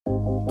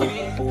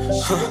She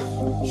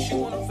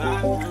wanna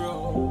vibe for real.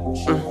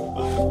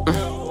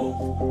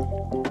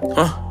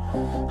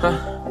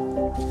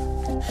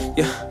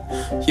 Yeah,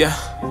 yeah.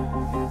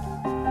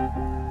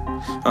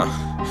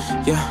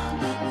 Yeah.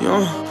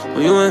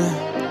 You in it?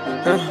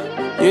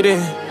 You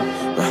did.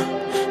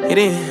 You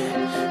did.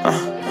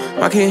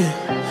 My kid.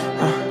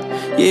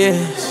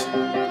 Yes.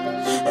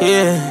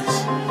 Yes.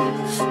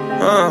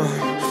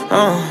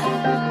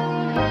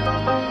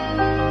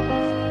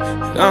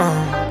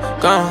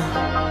 Gone.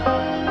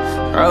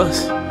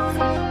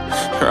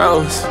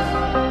 Rose.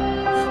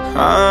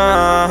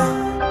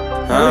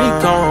 We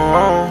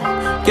gone.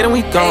 Get him,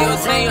 we gone.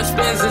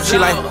 She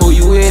like, who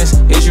you is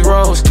you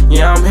Rose?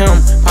 Yeah, I'm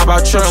him. Pop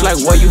out trunk like,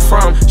 where you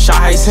from?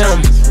 Shy is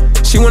him.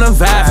 She wanna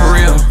vibe for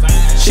real.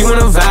 She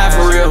wanna vibe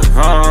for real.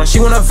 She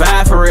wanna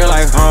vibe for real.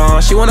 Like,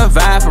 she wanna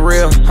vibe for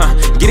real.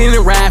 Get in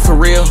the ride for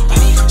real.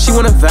 She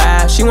wanna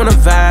vibe. She wanna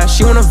vibe.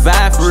 She wanna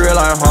vibe for real.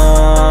 Like,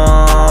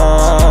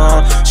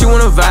 she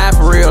wanna vibe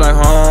for real. Like,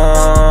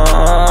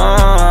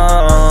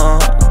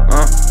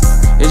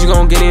 Is you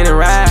gon' get in the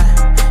ride?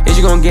 Is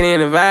you gon' get in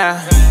the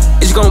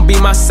vibe? Is you gon' be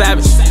my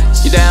savage?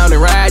 You down to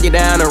ride, you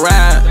down to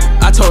ride.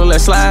 I told her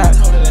let's slide,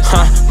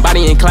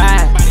 Body and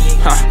Clyde,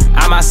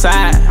 I'm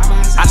outside.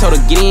 I told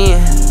her get in,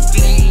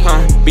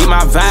 be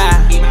my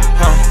vibe,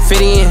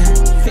 fit in,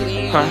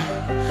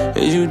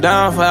 Is you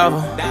down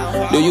forever?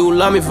 Do you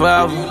love me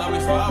forever?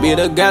 Be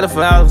together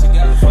forever.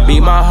 Be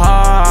my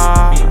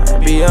heart,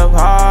 be a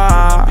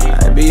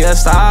part, be a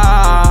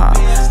star,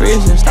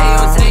 reach a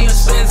star.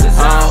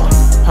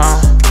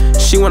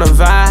 She wanna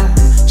vibe.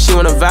 She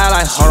wanna vibe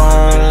like, hold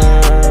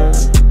on.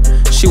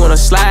 She wanna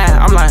slide,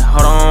 I'm like,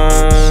 hold on.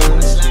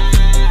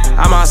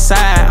 I'm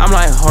outside, I'm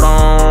like, hold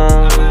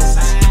on.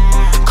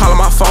 Calling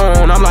my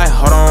phone, I'm like,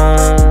 hold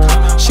on.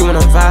 She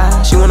wanna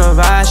vibe, she wanna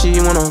vibe, she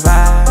wanna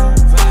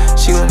vibe.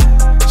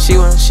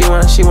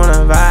 She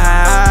wanna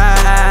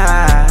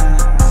vibe.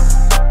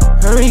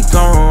 And we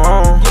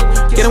gone,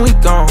 get him, we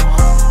gone.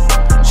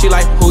 She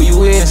like, who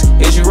you is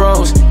you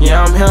Rose?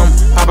 Yeah, I'm him.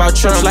 Pop out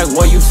trunk like,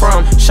 where you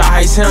from?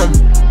 Shy is him.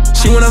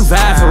 She wanna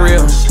vibe for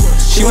real.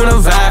 She wanna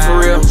vibe for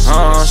real.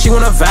 She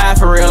wanna vibe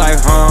for real. Like,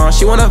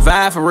 she wanna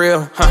vibe for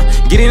real.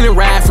 Get in the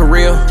ride for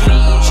real.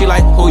 She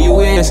like, who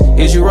you is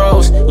you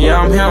Rose? Yeah,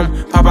 I'm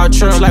him. Pop out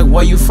trunk like,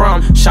 where you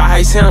from? Shy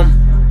is him.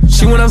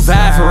 She wanna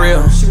vibe for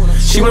real.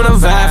 She wanna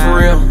vibe for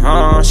real.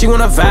 She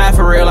wanna vibe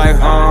for real. Like,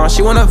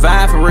 she wanna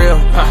vibe for real.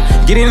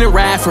 Get in the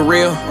ride for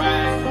real.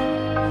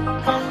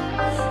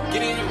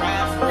 Get in the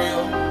ride for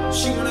real.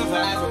 She wanna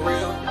vibe for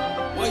real.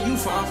 Where you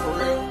from for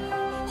real?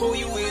 Who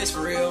you is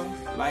for real?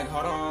 Like,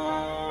 hold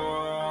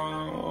on.